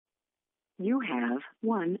You have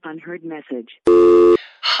one unheard message.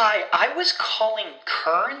 Hi, I was calling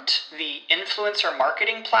Current, the influencer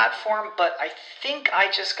marketing platform, but I think I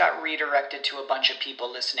just got redirected to a bunch of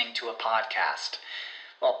people listening to a podcast.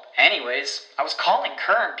 Well, anyways, I was calling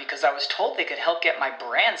Current because I was told they could help get my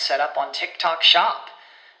brand set up on TikTok Shop,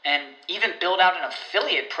 and even build out an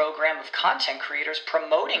affiliate program of content creators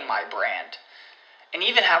promoting my brand, and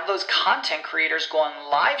even have those content creators go on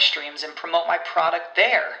live streams and promote my product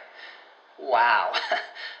there. Wow,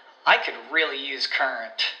 I could really use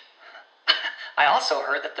Current. I also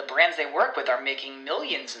heard that the brands they work with are making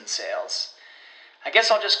millions in sales. I guess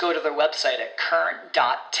I'll just go to their website at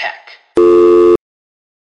current.tech.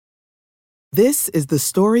 This is the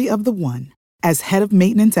story of the one. As head of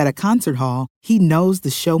maintenance at a concert hall, he knows the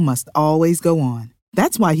show must always go on.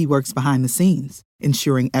 That's why he works behind the scenes,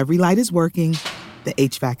 ensuring every light is working, the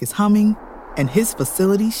HVAC is humming, and his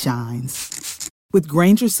facility shines. With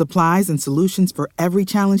Grainger's supplies and solutions for every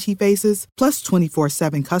challenge he faces, plus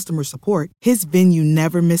 24/7 customer support, his venue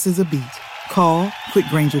never misses a beat. Call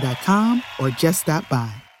quickgrainger.com or just stop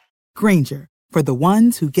by. Grainger, for the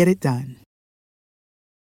ones who get it done.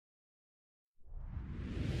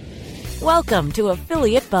 Welcome to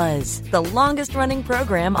Affiliate Buzz, the longest-running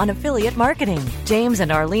program on affiliate marketing. James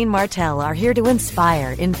and Arlene Martell are here to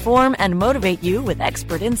inspire, inform, and motivate you with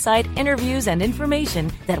expert insight, interviews, and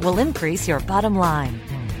information that will increase your bottom line.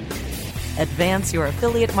 Advance your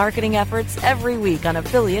affiliate marketing efforts every week on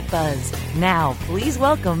Affiliate Buzz. Now, please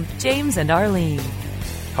welcome James and Arlene.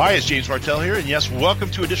 Hi, it's James Martell here, and yes, welcome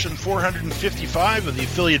to edition 455 of the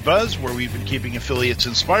Affiliate Buzz, where we've been keeping affiliates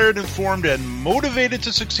inspired, informed, and motivated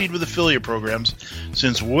to succeed with affiliate programs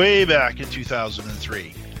since way back in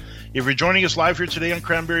 2003. If you're joining us live here today on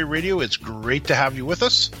Cranberry Radio, it's great to have you with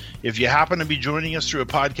us. If you happen to be joining us through a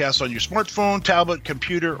podcast on your smartphone, tablet,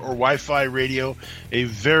 computer, or Wi-Fi radio, a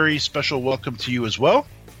very special welcome to you as well.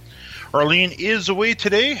 Arlene is away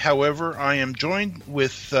today. However, I'm joined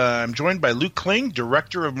by Luke Kling,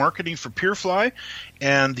 Director of Marketing for PureFly,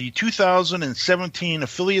 and the 2017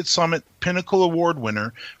 Affiliate Summit Pinnacle Award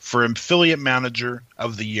winner for Affiliate Manager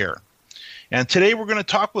of the Year. And today we're going to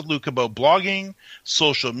talk with Luke about blogging,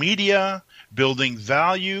 social media, building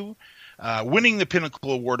value, winning the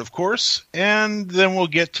Pinnacle Award, of course, and then we'll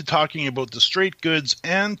get to talking about the straight goods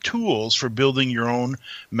and tools for building your own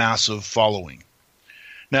massive following.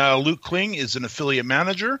 Now, Luke Kling is an affiliate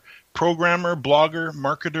manager, programmer, blogger,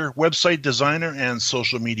 marketer, website designer, and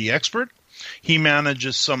social media expert. He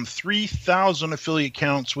manages some 3,000 affiliate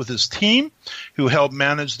accounts with his team, who help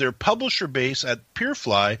manage their publisher base at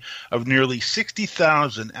PureFly of nearly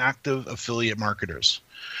 60,000 active affiliate marketers.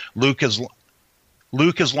 Luke has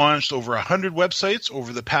launched over 100 websites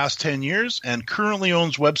over the past 10 years and currently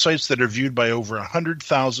owns websites that are viewed by over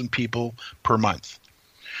 100,000 people per month.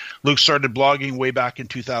 Luke started blogging way back in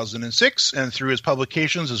 2006, and through his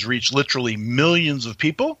publications has reached literally millions of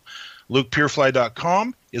people.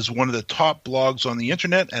 LukePurefly.com is one of the top blogs on the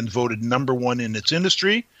internet and voted number one in its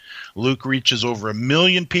industry. Luke reaches over 1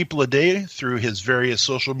 million people a day through his various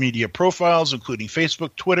social media profiles, including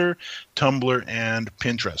Facebook, Twitter, Tumblr, and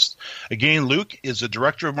Pinterest. Again, Luke is a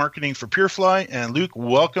Director of Marketing for PureFly, and Luke,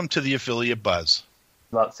 welcome to the Affiliate Buzz.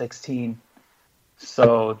 About 16,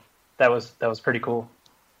 so that was pretty cool.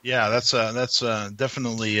 Yeah, that's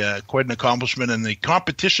definitely quite an accomplishment, and the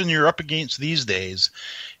competition you're up against these days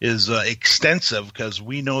is extensive, because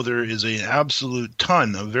we know there is an absolute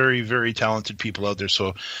ton of very, very talented people out there.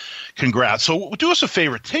 So, congrats! So, do us a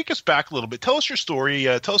favor, take us back a little bit. Tell us your story.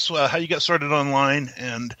 Tell us how you got started online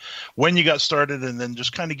and when you got started, and then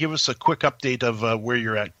just kind of give us a quick update of where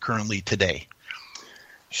you're at currently today.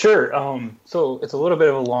 Sure. So it's a little bit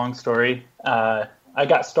of a long story. I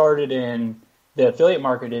got started in the affiliate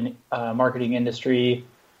marketing industry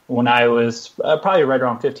when I was probably right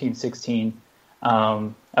around 15, 16.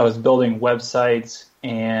 I was building websites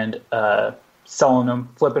and selling them,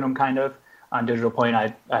 flipping them kind of on Digital Point.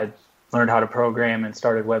 I learned how to program and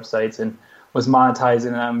started websites and was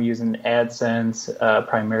monetizing them using AdSense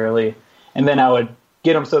primarily. And then I would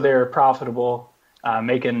get them so they were profitable,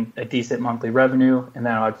 making a decent monthly revenue, and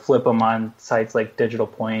then I would flip them on sites like Digital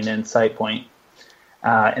Point and SitePoint.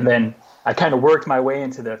 And then I kind of worked my way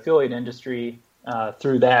into the affiliate industry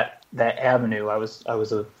through that avenue. I was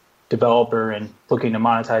a developer and looking to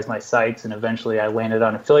monetize my sites, and eventually I landed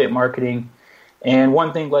on affiliate marketing. And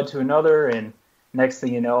one thing led to another, and next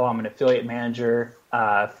thing you know, I'm an affiliate manager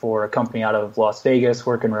for a company out of Las Vegas,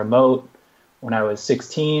 working remote when I was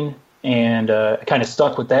 16, and I kind of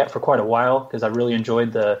stuck with that for quite a while because I really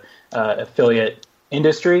enjoyed the affiliate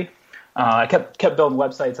industry. I kept building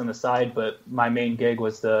websites on the side, but my main gig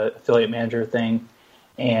was the affiliate manager thing.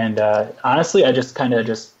 And honestly, I just kind of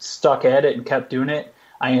just stuck at it and kept doing it.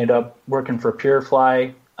 I ended up working for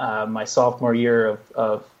PureFly my sophomore year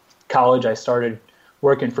of college. I started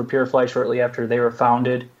working for PureFly shortly after they were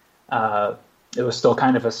founded. It was still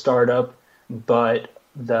kind of a startup, but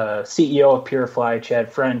the CEO of PureFly,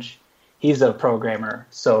 Chad French, he's a programmer.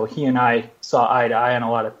 So he and I saw eye to eye on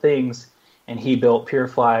a lot of things, and he built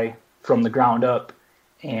PureFly from the ground up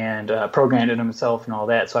and programmed it himself and all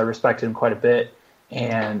that. So I respected him quite a bit,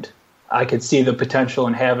 and I could see the potential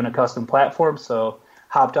in having a custom platform. So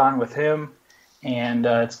hopped on with him, and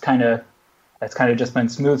it's kind of just been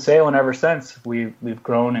smooth sailing ever since. We've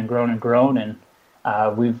grown and grown and grown, and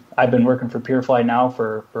I've been working for PureFly now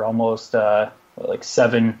for almost like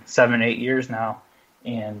 7-8 years now,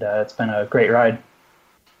 and it's been a great ride.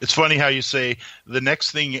 It's funny how you say the next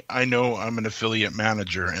thing I know, I'm an affiliate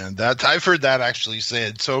manager, and that I've heard that actually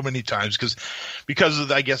said so many times because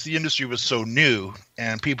of, I guess, the industry was so new,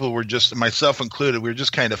 and people were just, myself included, we were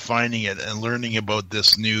just kind of finding it and learning about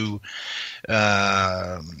this new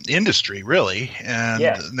industry, really. And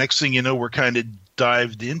next thing you know, we're kind of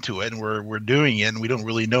dived into it, and we're doing it, and we don't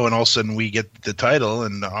really know, and all of a sudden we get the title,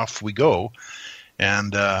 and off we go.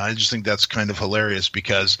 And I just think that's kind of hilarious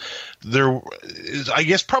because there is, I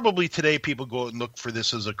guess probably today people go and look for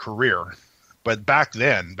this as a career. But back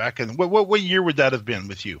in what year would that have been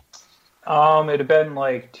with you? It'd have been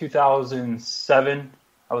like 2007,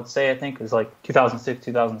 I would say. I think it was like 2006,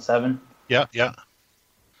 2007. Yeah.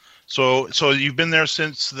 So you've been there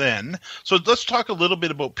since then. So let's talk a little bit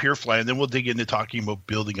about PureFly, and then we'll dig into talking about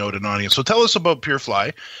building out an audience. So tell us about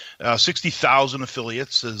PureFly. 60,000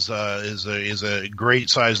 affiliates is a great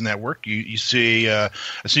size network. You see, I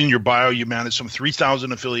see in your bio you manage some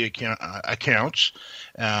 3,000 affiliate accounts,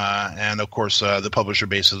 and of course the publisher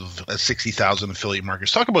base of 60,000 affiliate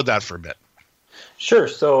marketers. Talk about that for a bit. Sure.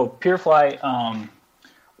 So PureFly.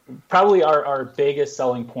 Probably our biggest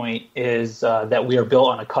selling point is that we are built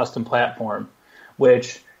on a custom platform,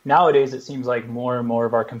 which nowadays it seems like more and more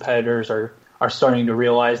of our competitors are starting to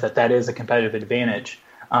realize that is a competitive advantage,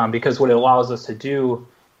 because what it allows us to do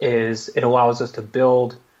is it allows us to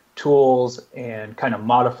build tools and kind of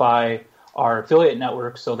modify our affiliate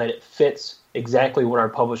network so that it fits exactly what our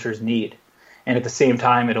publishers need. And at the same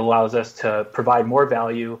time, it allows us to provide more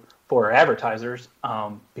value for our advertisers,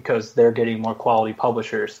 because they're getting more quality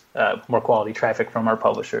publishers, more quality traffic from our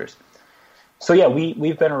publishers. So yeah,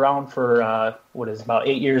 we've been around for about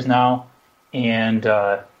 8 years now, and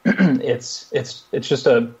it's just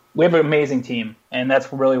we have an amazing team, and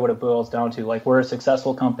that's really what it boils down to. Like, we're a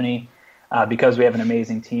successful company because we have an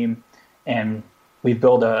amazing team, and we've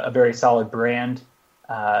built a very solid brand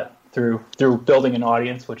through building an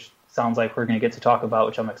audience, which sounds like we're going to get to talk about,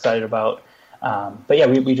 which I'm excited about. But yeah,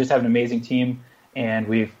 we just have an amazing team, and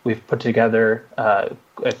we've put together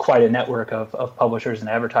quite a network of publishers and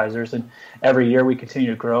advertisers. And every year we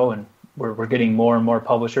continue to grow, and we're getting more and more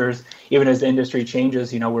publishers. Even as the industry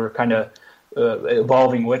changes, we're kind of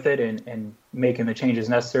evolving with it and making the changes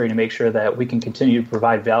necessary to make sure that we can continue to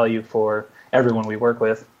provide value for everyone we work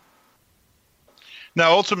with.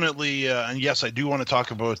 Now, ultimately, and yes, I do want to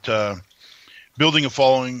talk about building a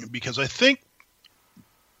following, because I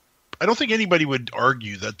don't think anybody would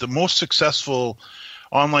argue that the most successful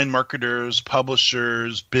online marketers,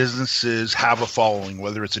 publishers, businesses have a following,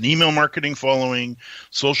 whether it's an email marketing following,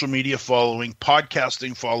 social media following,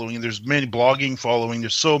 podcasting following. There's many blogging following.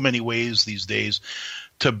 There's so many ways these days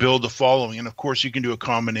to build a following. And of course, you can do a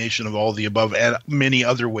combination of all the above and many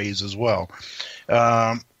other ways as well.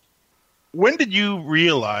 When did you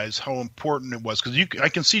realize how important it was? Because I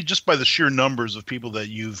can see just by the sheer numbers of people that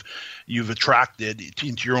you've attracted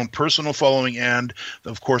into your own personal following, and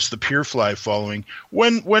of course the PureFly following.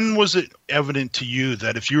 When was it evident to you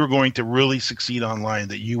that if you were going to really succeed online,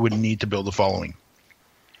 that you would need to build a following?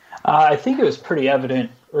 I think it was pretty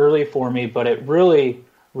evident early for me, but it really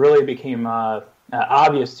became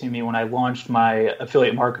obvious to me when I launched my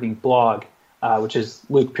affiliate marketing blog, which is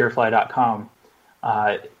LukePureFly.com.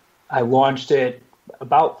 I launched it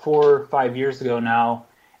about 4 or 5 years ago now,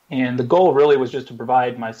 and the goal really was just to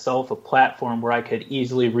provide myself a platform where I could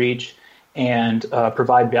easily reach and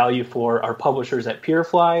provide value for our publishers at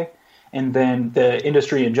PureFly and then the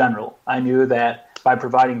industry in general. I knew that by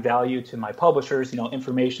providing value to my publishers,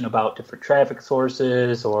 information about different traffic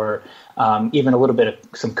sources, or even a little bit of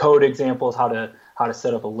some code examples, how to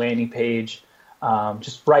set up a landing page,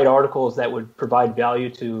 just write articles that would provide value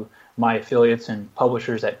to my affiliates and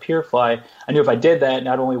publishers at PureFly. I knew if I did that,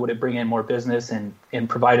 not only would it bring in more business and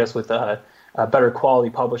provide us with a better quality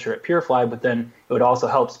publisher at PureFly, but then it would also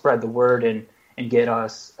help spread the word and and get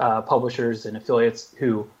us publishers and affiliates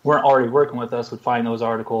who weren't already working with us would find those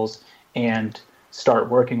articles and start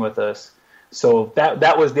working with us. So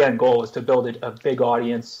that was the end goal, was to build a big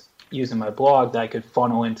audience using my blog that I could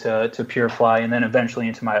funnel into PureFly and then eventually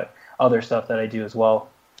into my other stuff that I do as well.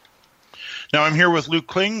 Now I'm here with Luke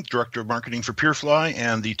Kling, Director of Marketing for PureFly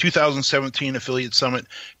and the 2017 Affiliate Summit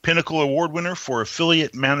Pinnacle Award winner for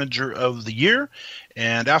Affiliate Manager of the Year.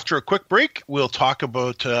 And after a quick break, we'll talk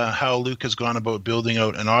about how Luke has gone about building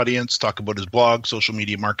out an audience, talk about his blog, social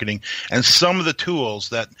media marketing, and some of the tools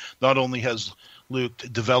that not only has Luke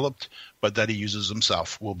developed, but that he uses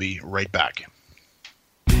himself. We'll be right back.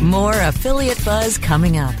 More Affiliate Buzz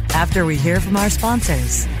coming up after we hear from our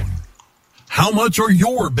sponsors. How much are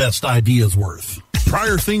your best ideas worth?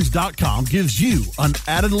 PriorThings.com gives you an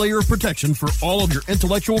added layer of protection for all of your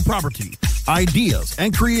intellectual property, ideas,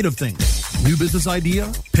 and creative things. New business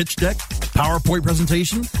idea, pitch deck, PowerPoint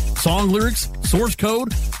presentation, song lyrics, source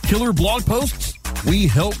code, killer blog posts. We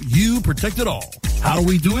help you protect it all. How do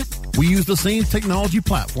we do it? We use the same technology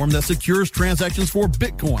platform that secures transactions for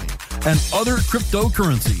Bitcoin and other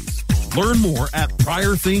cryptocurrencies. Learn more at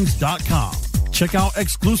PriorThings.com. Check out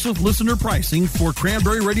exclusive listener pricing for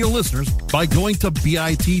Cranberry Radio listeners by going to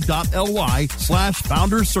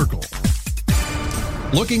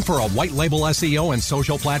bit.ly/foundercircle. Looking for a white label SEO and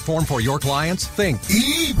social platform for your clients? Think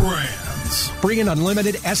eBrands. Free and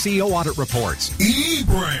unlimited SEO audit reports.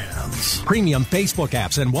 eBrands. Premium Facebook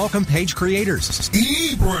apps and welcome page creators.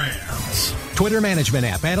 eBrands. Twitter management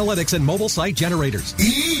app, analytics, and mobile site generators.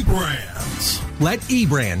 eBrands. Let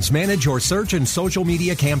eBrands manage your search and social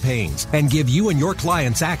media campaigns and give you and your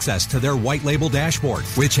clients access to their white label dashboard,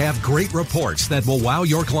 which have great reports that will wow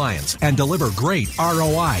your clients and deliver great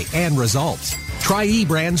ROI and results. Try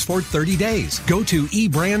eBrands for 30 days. Go to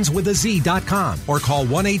eBrandsWithAZ.com or call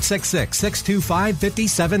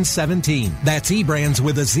 1-866-625-5717. That's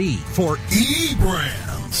eBrandsWithAZ for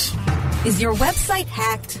eBrands. Is your website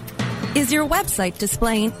hacked? Is your website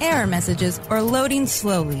displaying error messages or loading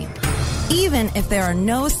slowly? Even if there are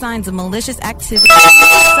no signs of malicious activity,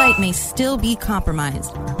 your site may still be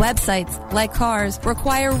compromised. Websites, like cars,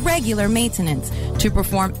 require regular maintenance to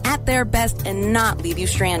perform at their best and not leave you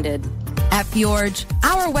stranded. At Fjorge,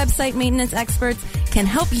 our website maintenance experts can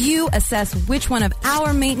help you assess which one of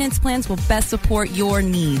our maintenance plans will best support your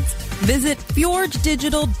needs. Visit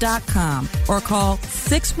fjorgedigital.com or call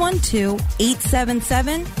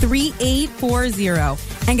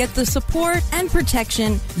 612-877-3840 and get the support and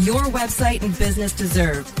protection your website and business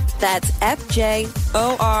deserve. That's FJORGE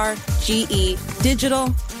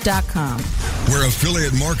digital.com. Where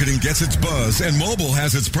affiliate marketing gets its buzz and mobile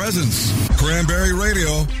has its presence. Cranberry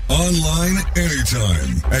Radio, online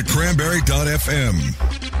anytime at cranberry.fm.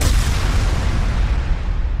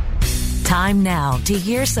 Time now to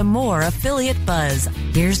hear some more Affiliate Buzz.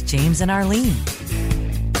 Here's James and Arlene.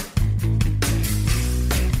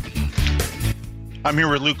 I'm here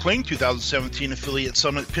with Luke Kling, 2017 Affiliate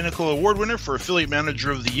Summit Pinnacle Award winner for Affiliate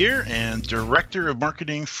Manager of the Year and Director of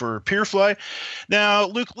Marketing for PureFly. Now,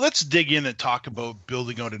 Luke, let's dig in and talk about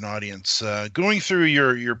building out an audience. Going through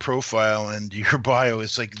your profile and your bio,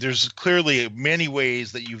 it's like there's clearly many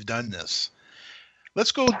ways that you've done this.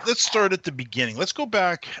 Let's start at the beginning. Let's go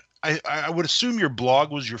back. I would assume your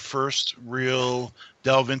blog was your first real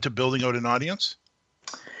delve into building out an audience?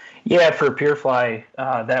 Yeah, for PureFly,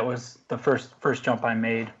 that was the first jump I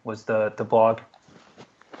made, was the blog.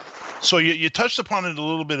 So you touched upon it a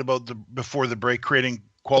little bit about before the break, creating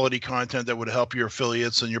quality content that would help your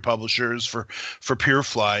affiliates and your publishers for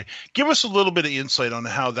PureFly. Give us a little bit of insight on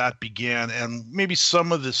how that began and maybe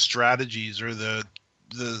some of the strategies or the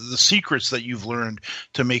secrets that you've learned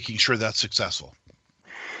to making sure that's successful.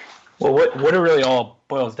 Well, what it really all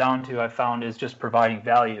boils down to, I found, is just providing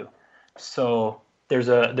value. So there's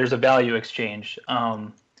a value exchange.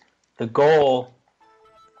 The goal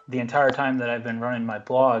the entire time that I've been running my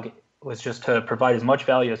blog was just to provide as much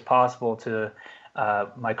value as possible to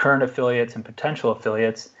my current affiliates and potential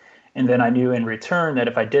affiliates. And then I knew in return that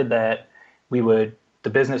if I did that, the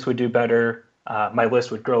business would do better, my list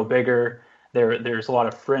would grow bigger. There's a lot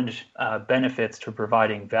of fringe benefits to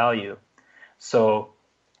providing value. So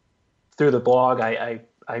through the blog, I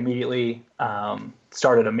immediately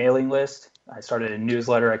started a mailing list. I started a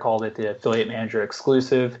newsletter. I called it the Affiliate Manager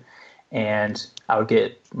Exclusive, and I would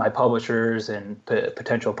get my publishers and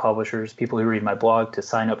potential publishers, people who read my blog, to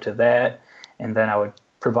sign up to that, and then I would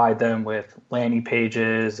provide them with landing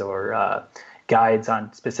pages or guides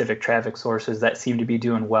on specific traffic sources that seemed to be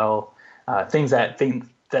doing well, things that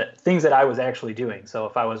I was actually doing. So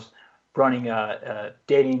if I was running a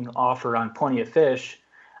dating offer on Plenty of Fish,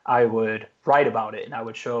 I would write about it and I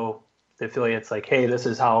would show the affiliates like, hey, this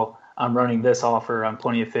is how I'm running this offer on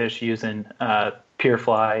Plenty of Fish using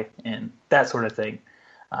PureFly and that sort of thing.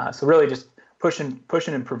 So really just pushing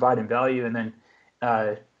and providing value. And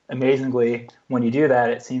then amazingly, when you do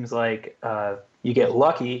that, it seems like you get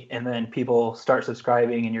lucky, and then people start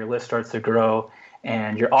subscribing and your list starts to grow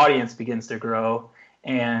and your audience begins to grow.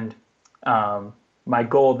 And my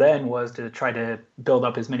goal then was to try to build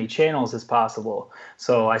up as many channels as possible.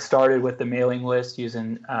 So I started with the mailing list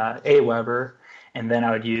using Aweber, and then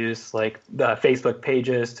I would use like the Facebook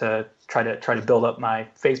pages to try to build up my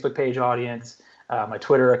Facebook page audience, my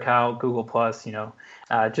Twitter account, Google Plus,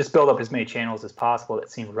 just build up as many channels as possible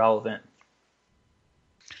that seemed relevant.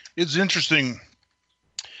 It's interesting.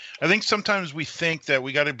 I think sometimes we think that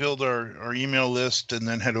we got to build our email list and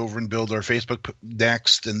then head over and build our Facebook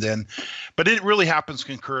next, but it really happens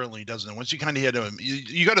concurrently, doesn't it? Once you kind of hit them,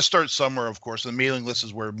 you got to start somewhere, of course. The mailing list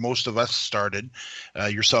is where most of us started,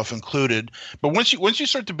 yourself included. But once you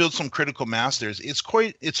start to build some critical mass, it's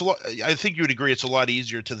a lot. I think you would agree, it's a lot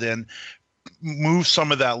easier to then move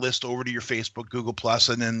some of that list over to your Facebook, Google Plus,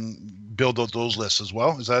 and then build out those lists as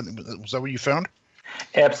well. Was that what you found?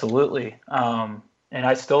 Absolutely. And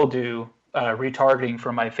I still do retargeting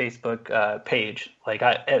for my Facebook page. Like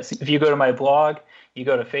if you go to my blog, you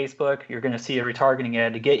go to Facebook, you're going to see a retargeting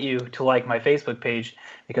ad to get you to like my Facebook page,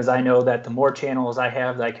 because I know that the more channels I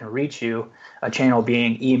have that I can reach you, a channel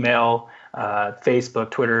being email, Facebook,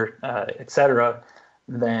 Twitter, etc.,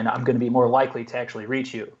 then I'm going to be more likely to actually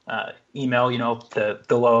reach you. Email,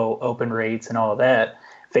 the low open rates and all of that.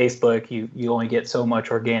 Facebook, you only get so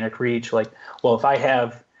much organic reach. Like, well, if I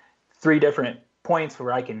have 3 different points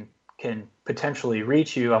where I can potentially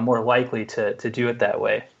reach you, I'm more likely to do it that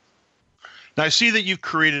way. Now, I see that you've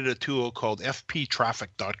created a tool called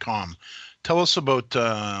fptraffic.com. Tell us about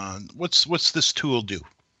what's this tool do?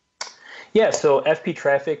 Yeah, so FP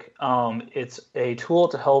Traffic, it's a tool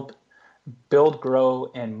to help build,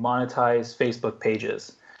 grow, and monetize Facebook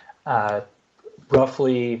pages.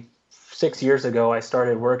 Roughly 6 years ago, I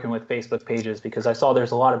started working with Facebook pages because I saw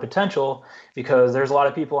there's a lot of potential, because there's a lot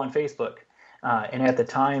of people on Facebook. And at the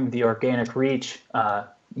time, the organic reach,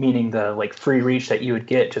 meaning the free reach that you would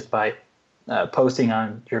get just by posting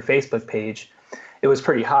on your Facebook page, it was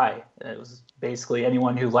pretty high. It was basically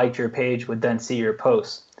anyone who liked your page would then see your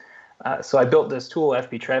posts. So I built this tool,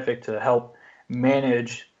 FP Traffic, to help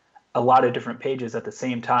manage a lot of different pages at the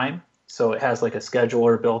same time. So it has like a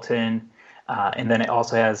scheduler built in, and then it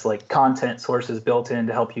also has like content sources built in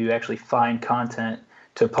to help you actually find content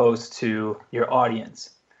to post to your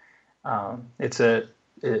audience. I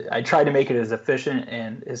try to make it as efficient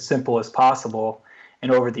and as simple as possible,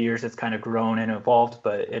 and over the years it's kind of grown and evolved,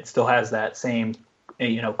 but it still has that same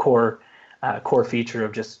core feature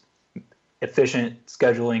of just efficient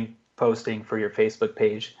scheduling posting for your Facebook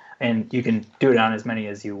page, and you can do it on as many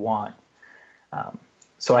as you want.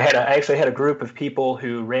 So I actually had a group of people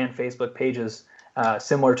who ran Facebook pages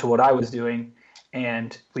similar to what I was doing,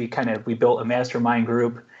 and we built a mastermind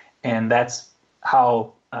group, and that's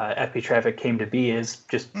how FP Traffic came to be. Is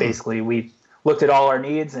just basically we looked at all our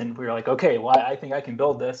needs and we were like, okay, well, I think I can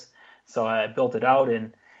build this. So I built it out,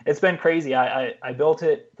 and it's been crazy. I built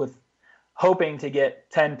it with hoping to get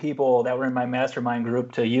 10 people that were in my mastermind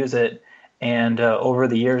group to use it, and over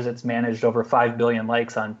the years it's managed over 5 billion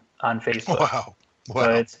likes on Facebook. Wow.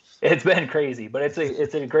 So it's been crazy, but it's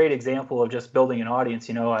a great example of just building an audience.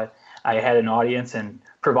 I had an audience and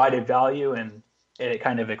provided value, and it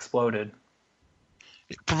kind of exploded.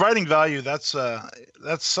 Providing value, that's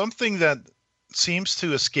something that seems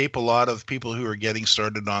to escape a lot of people who are getting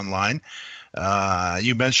started online.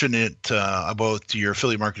 You mentioned it about your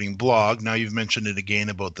affiliate marketing blog. Now you've mentioned it again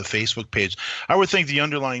about the Facebook page. I would think the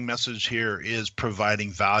underlying message here is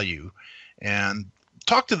providing value. And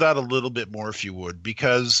talk to that a little bit more, if you would,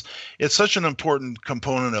 because it's such an important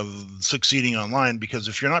component of succeeding online, because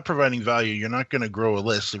if you're not providing value, you're not going to grow a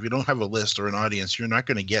list. If you don't have a list or an audience, you're not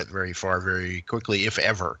going to get very far very quickly, if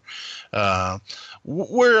ever.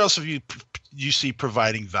 Where else have you see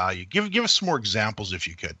providing value? Give us some more examples if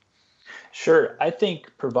you could. Sure. I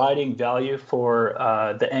think providing value for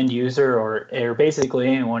the end user or basically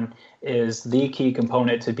anyone is the key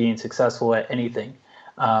component to being successful at anything.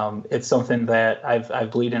 It's something that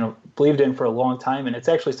I've believed in for a long time, and it's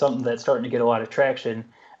actually something that's starting to get a lot of traction.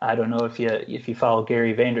 I don't know if you follow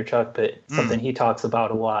Gary Vaynerchuk, but it's something he talks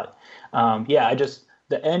about a lot.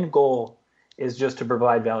 The end goal is just to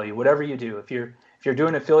provide value. Whatever you do, if you're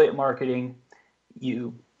doing affiliate marketing,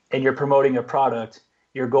 and you're promoting a product,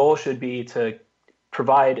 your goal should be to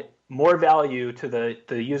provide more value to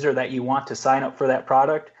the user that you want to sign up for that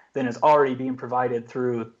product than is already being provided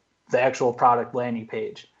through the actual product landing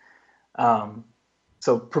page.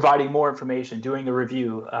 So providing more information, doing a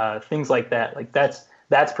review, things like that, like that's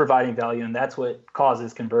providing value, and that's what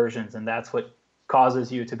causes conversions, and that's what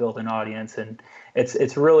causes you to build an audience. And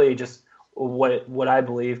it's really just what I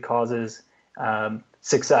believe causes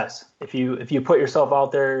success. If you put yourself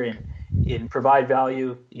out there and provide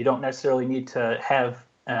value, you don't necessarily need to have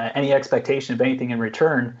any expectation of anything in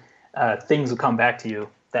return. Things will come back to you,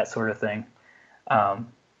 that sort of thing.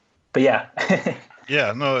 But yeah.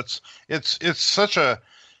 Yeah, no, it's such a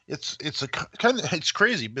it's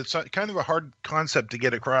crazy, but it's kind of a hard concept to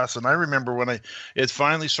get across. And I remember when it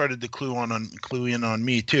finally started to clue in on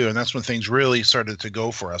me too, and that's when things really started to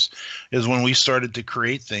go for us, is when we started to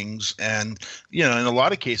create things, and in a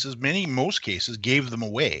lot of cases, most cases, gave them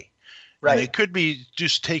away. Right. And it could be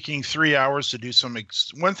just taking 3 hours to do some.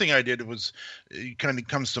 One thing I did was, it kind of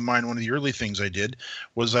comes to mind, one of the early things I did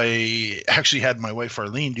was I actually had my wife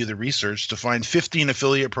Arlene do the research to find 15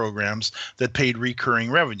 affiliate programs that paid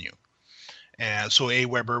recurring revenue. And so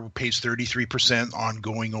AWeber pays 33%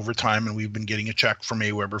 ongoing over time, and we've been getting a check from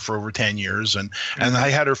AWeber for over 10 years. And I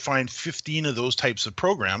had her find 15 of those types of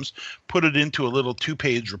programs, put it into a little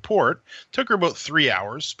 2-page report. Took her about 3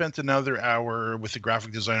 hours, spent another hour with the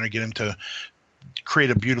graphic designer, get him to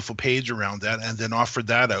create a beautiful page around that, and then offered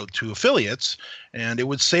that out to affiliates. And it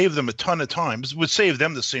would save them a ton of time. It would save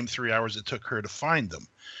them the same 3 hours it took her to find them.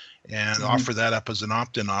 And offer that up as an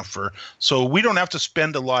opt-in offer. So we don't have to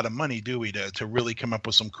spend a lot of money, do we, to really come up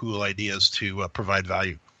with some cool ideas to provide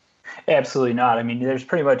value? Absolutely not. I mean, there's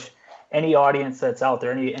pretty much any audience that's out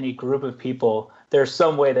there, any group of people, there's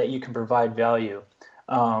some way that you can provide value.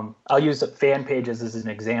 I'll use fan pages as an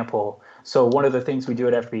example. So one of the things we do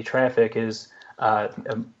at FB Traffic is,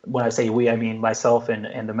 when I say we, I mean myself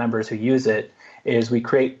and the members who use it, is we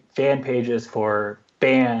create fan pages for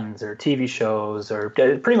bands or TV shows or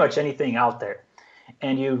pretty much anything out there.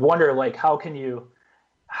 And you wonder, like, how can you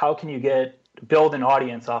build an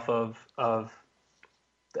audience off of a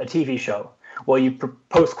TV show? Well, you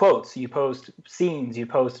post quotes, you post scenes, you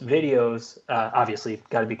post videos. Obviously,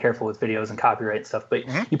 got to be careful with videos and copyright and stuff, but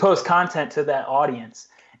you post content to that audience,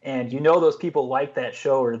 and those people like that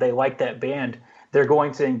show or they like that band. They're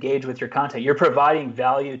going to engage with your content. You're providing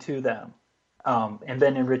value to them. And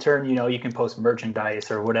then in return, you can post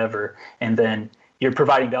merchandise or whatever, and then you're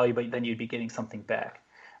providing value, but then you'd be getting something back.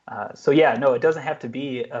 It doesn't have to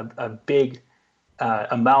be a big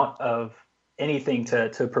amount of anything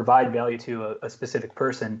to provide value to a specific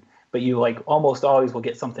person, but you almost always will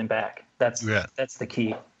get something back. That's the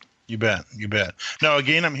key. You bet. Now,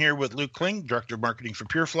 again, I'm here with Luke Kling, Director of Marketing for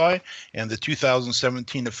PureFly, and the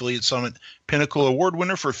 2017 Affiliate Summit Pinnacle Award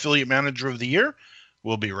winner for Affiliate Manager of the Year.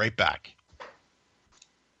 We'll be right back.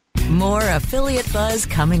 More Affiliate Buzz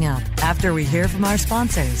coming up after we hear from our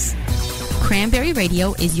sponsors. Cranberry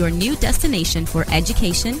Radio is your new destination for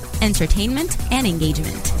education, entertainment, and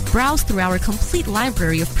engagement. Browse through our complete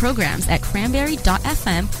library of programs at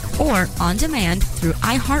cranberry.fm or on demand through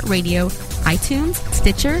iHeartRadio, iTunes,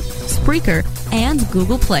 Stitcher, Spreaker, and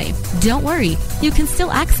Google Play. Don't worry, you can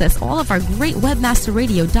still access all of our great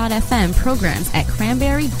webmasterradio.fm programs at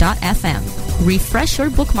cranberry.fm. Refresh your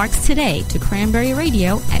bookmarks today to Cranberry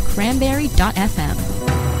Radio at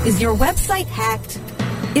cranberry.fm. Is your website hacked?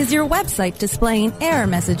 Is your website displaying error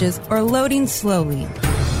messages or loading slowly?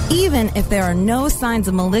 Even if there are no signs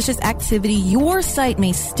of malicious activity, your site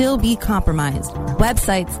may still be compromised.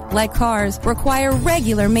 Websites, like cars, require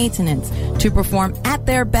regular maintenance to perform at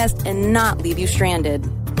their best and not leave you stranded.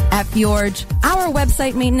 At Fjorge, our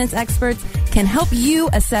website maintenance experts can help you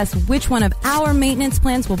assess which one of our maintenance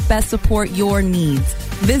plans will best support your needs.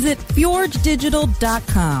 Visit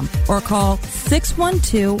fjorgedigital.com or call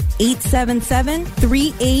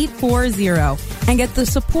 612-877-3840 and get the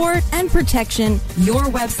support and protection your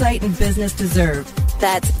website and business deserve.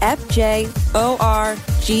 That's FJORGE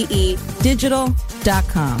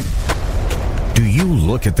digital.com. Do you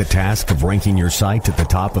look at the task of ranking your site at the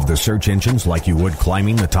top of the search engines like you would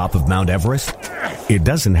climbing the top of Mount Everest? It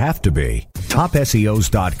doesn't have to be.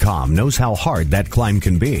 TopSEOs.com knows how hard that climb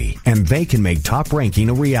can be, and they can make top ranking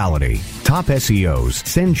a reality. Top SEOs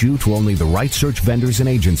sends you to only the right search vendors and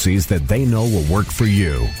agencies that they know will work for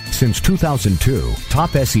you. Since 2002,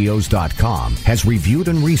 TopSEOs.com has reviewed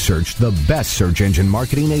and researched the best search engine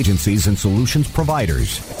marketing agencies and solutions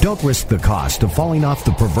providers. Don't risk the cost of falling off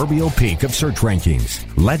the proverbial peak of search rankings.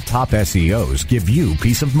 Let Top SEOs give you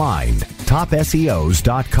peace of mind.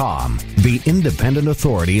 TopSEOs.com, the independent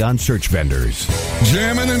authority on search vendors.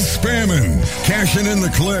 Jamming and spamming, cashing in the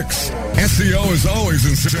clicks. SEO is always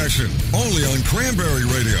in session. Only on Cranberry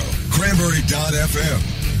Radio, cranberry.fm.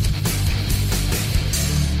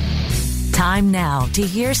 Time now to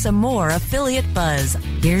hear some more affiliate buzz.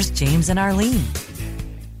 Here's James and Arlene.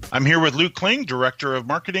 I'm here with Luke Kling, Director of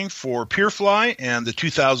Marketing for PeerFly and the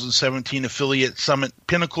 2017 Affiliate Summit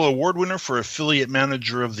Pinnacle Award winner for Affiliate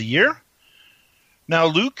Manager of the Year. Now,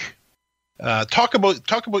 Luke, talk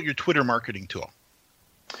about your Twitter marketing tool.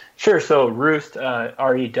 Sure. So Rewst,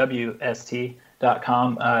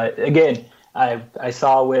 REWST.com. Again, I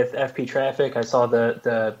saw with FP Traffic, I saw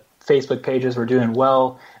the Facebook pages were doing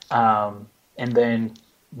well, and then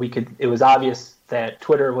it was obvious that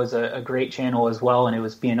Twitter was a great channel as well, and it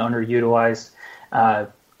was being underutilized.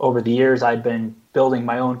 Over the years, I'd been building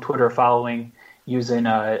my own Twitter following using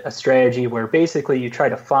a strategy where basically you try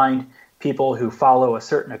to find people who follow a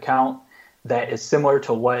certain account that is similar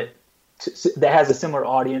to that has a similar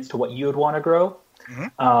audience to what you would want to grow,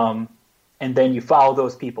 and then you follow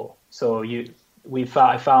those people. So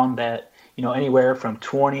I found that anywhere from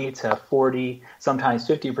 20 to 40, sometimes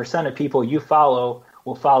 50% of people you follow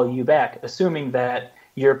will follow you back, assuming that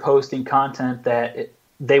you're posting content that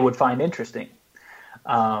they would find interesting.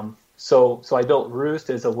 So I built Rewst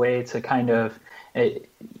as a way to kind of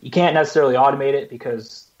you can't necessarily automate it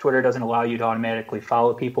because Twitter doesn't allow you to automatically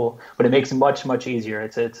follow people, but it makes it much, much easier.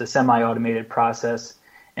 It's a semi-automated process.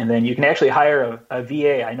 And then you can actually hire a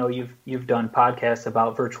VA. I know you've done podcasts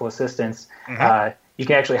about virtual assistants. You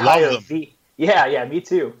can actually hire a VA. Yeah, me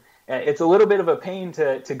too. It's a little bit of a pain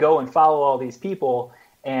to go and follow all these people.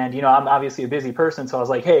 And, I'm obviously a busy person, so I was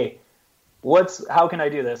like, hey, how can I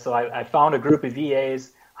do this? So I found a group of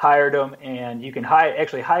VAs, hired them, and you can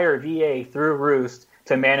actually hire a VA through Rewst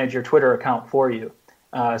to manage your Twitter account for you.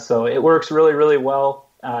 So it works really, really well.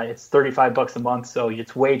 It's $35 a month, so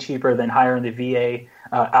it's way cheaper than hiring the VA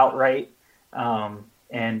outright. And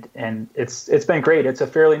it's been great. It's a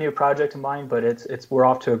fairly new project of mine, but we're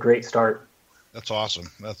off to a great start. That's awesome.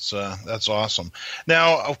 That's awesome.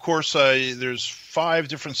 Now, of course, there's 5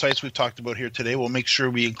 different sites we've talked about here today. We'll make sure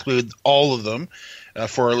we include all of them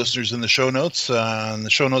for our listeners in the show notes. And the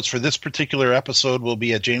show notes for this particular episode will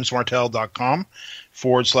be at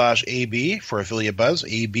jamesmartell.com/AB for Affiliate Buzz,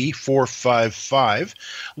 AB455.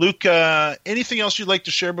 Luke, anything else you'd like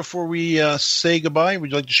to share before we say goodbye?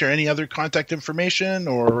 Would you like to share any other contact information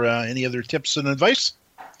or any other tips and advice?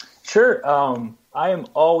 Sure. I am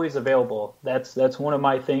always available. That's one of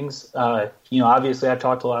my things. Obviously I've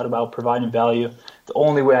talked a lot about providing value. The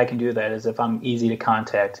only way I can do that is if I'm easy to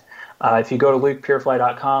contact. If you go to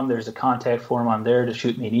lukepeerfly.com, there's a contact form on there to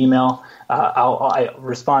shoot me an email. I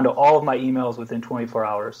respond to all of my emails within 24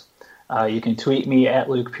 hours. You can tweet me at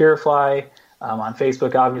Luke PeerFly. On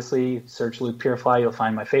Facebook, obviously, search Luke PeerFly. You'll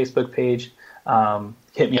find my Facebook page.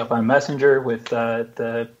 Hit me up on Messenger with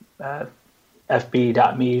the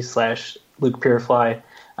fb.me/Luke PeerFly.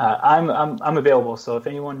 I'm available, so if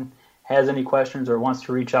anyone has any questions or wants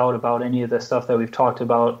to reach out about any of the stuff that we've talked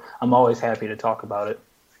about, I'm always happy to talk about it.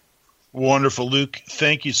 Wonderful, Luke.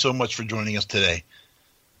 Thank you so much for joining us today.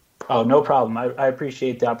 Oh, no problem. I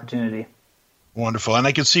appreciate the opportunity. Wonderful. And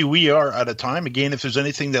I can see we are out of time. Again, if there's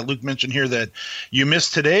anything that Luke mentioned here that you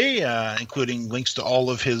missed today, including links to all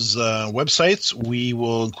of his websites, we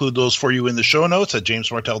will include those for you in the show notes at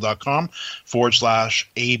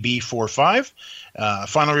jamesmartell.com/AB45.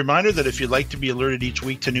 Final reminder that if you'd like to be alerted each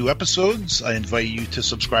week to new episodes, I invite you to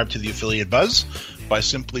subscribe to the Affiliate Buzz by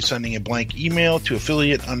simply sending a blank email to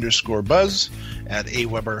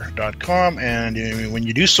affiliate_buzz@aweber.com. And when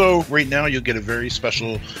you do so, right now, you'll get a very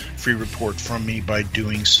special free report from me by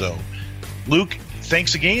doing so. Luke,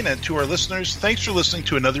 thanks again. And to our listeners, thanks for listening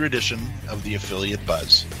to another edition of the Affiliate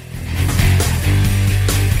Buzz.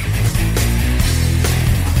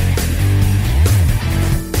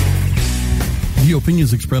 The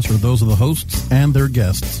opinions expressed are those of the hosts and their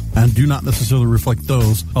guests and do not necessarily reflect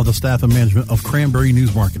those of the staff and management of Cranberry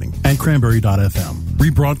News Marketing and Cranberry.fm.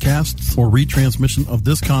 Rebroadcasts or retransmission of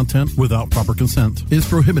this content without proper consent is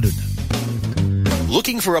prohibited.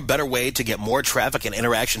 Looking for a better way to get more traffic and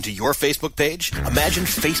interaction to your Facebook page? Imagine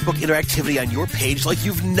Facebook interactivity on your page like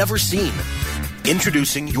you've never seen.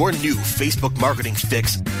 Introducing your new Facebook marketing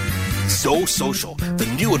fix, So Social, the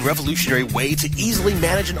new and revolutionary way to easily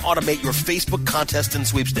manage and automate your Facebook contests and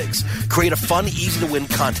sweepstakes. Create a fun, easy-to-win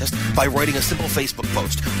contest by writing a simple Facebook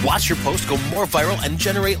post. Watch your post go more viral and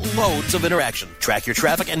generate loads of interaction. Track your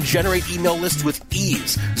traffic and generate email lists with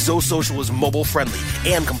ease. So Social is mobile-friendly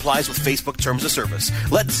and complies with Facebook Terms of Service.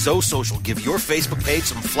 Let So Social give your Facebook page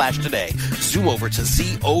some flash today. Zoom over to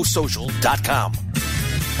ZOSocial.com.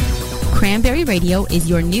 Cranberry Radio is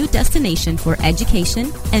your new destination for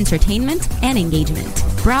education, entertainment, and engagement.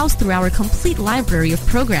 Browse through our complete library of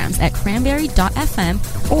programs at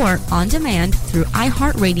cranberry.fm or on demand through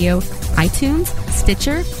iHeartRadio, iTunes,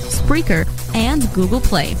 Stitcher, Spreaker, and Google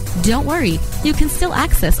Play. Don't worry, you can still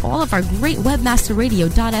access all of our great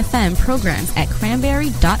webmasterradio.fm programs at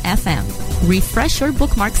cranberry.fm. Refresh your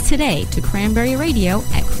bookmarks today to Cranberry Radio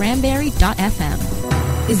at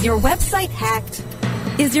cranberry.fm. Is your website hacked?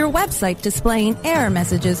 Is your website displaying error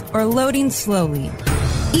messages or loading slowly?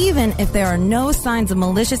 Even if there are no signs of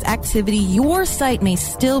malicious activity, your site may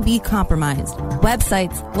still be compromised.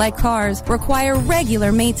 Websites, like cars, require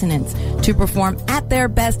regular maintenance to perform at their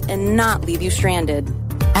best and not leave you stranded.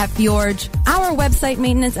 At Fjorge, our website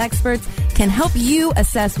maintenance experts can help you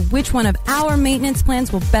assess which one of our maintenance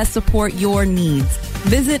plans will best support your needs.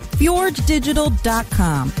 Visit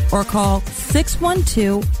fjorgedigital.com or call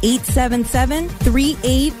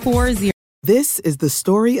 612-877-3840. This is the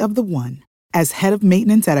story of the one. As head of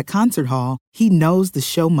maintenance at a concert hall, he knows the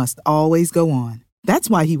show must always go on. That's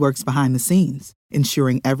why he works behind the scenes,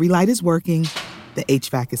 ensuring every light is working, the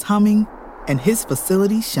HVAC is humming, and his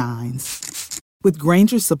facility shines. With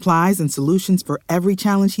Grainger's supplies and solutions for every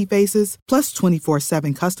challenge he faces, plus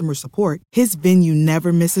 24/7 customer support, his venue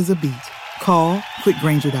never misses a beat. Call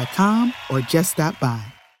quickgrainger.com or just stop by.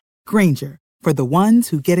 Grainger, for the ones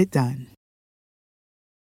who get it done.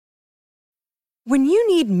 When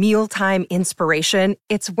you need mealtime inspiration,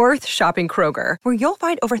 it's worth shopping Kroger, where you'll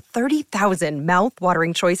find over 30,000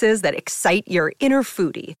 mouth-watering choices that excite your inner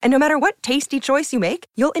foodie. And no matter what tasty choice you make,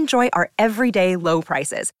 you'll enjoy our everyday low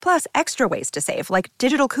prices, plus extra ways to save, like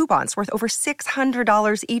digital coupons worth over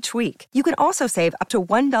 $600 each week. You can also save up to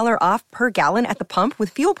 $1 off per gallon at the pump with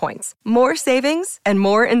fuel points. More savings and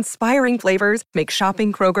more inspiring flavors make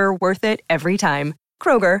shopping Kroger worth it every time.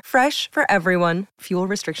 Kroger, fresh for everyone. Fuel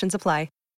restrictions apply.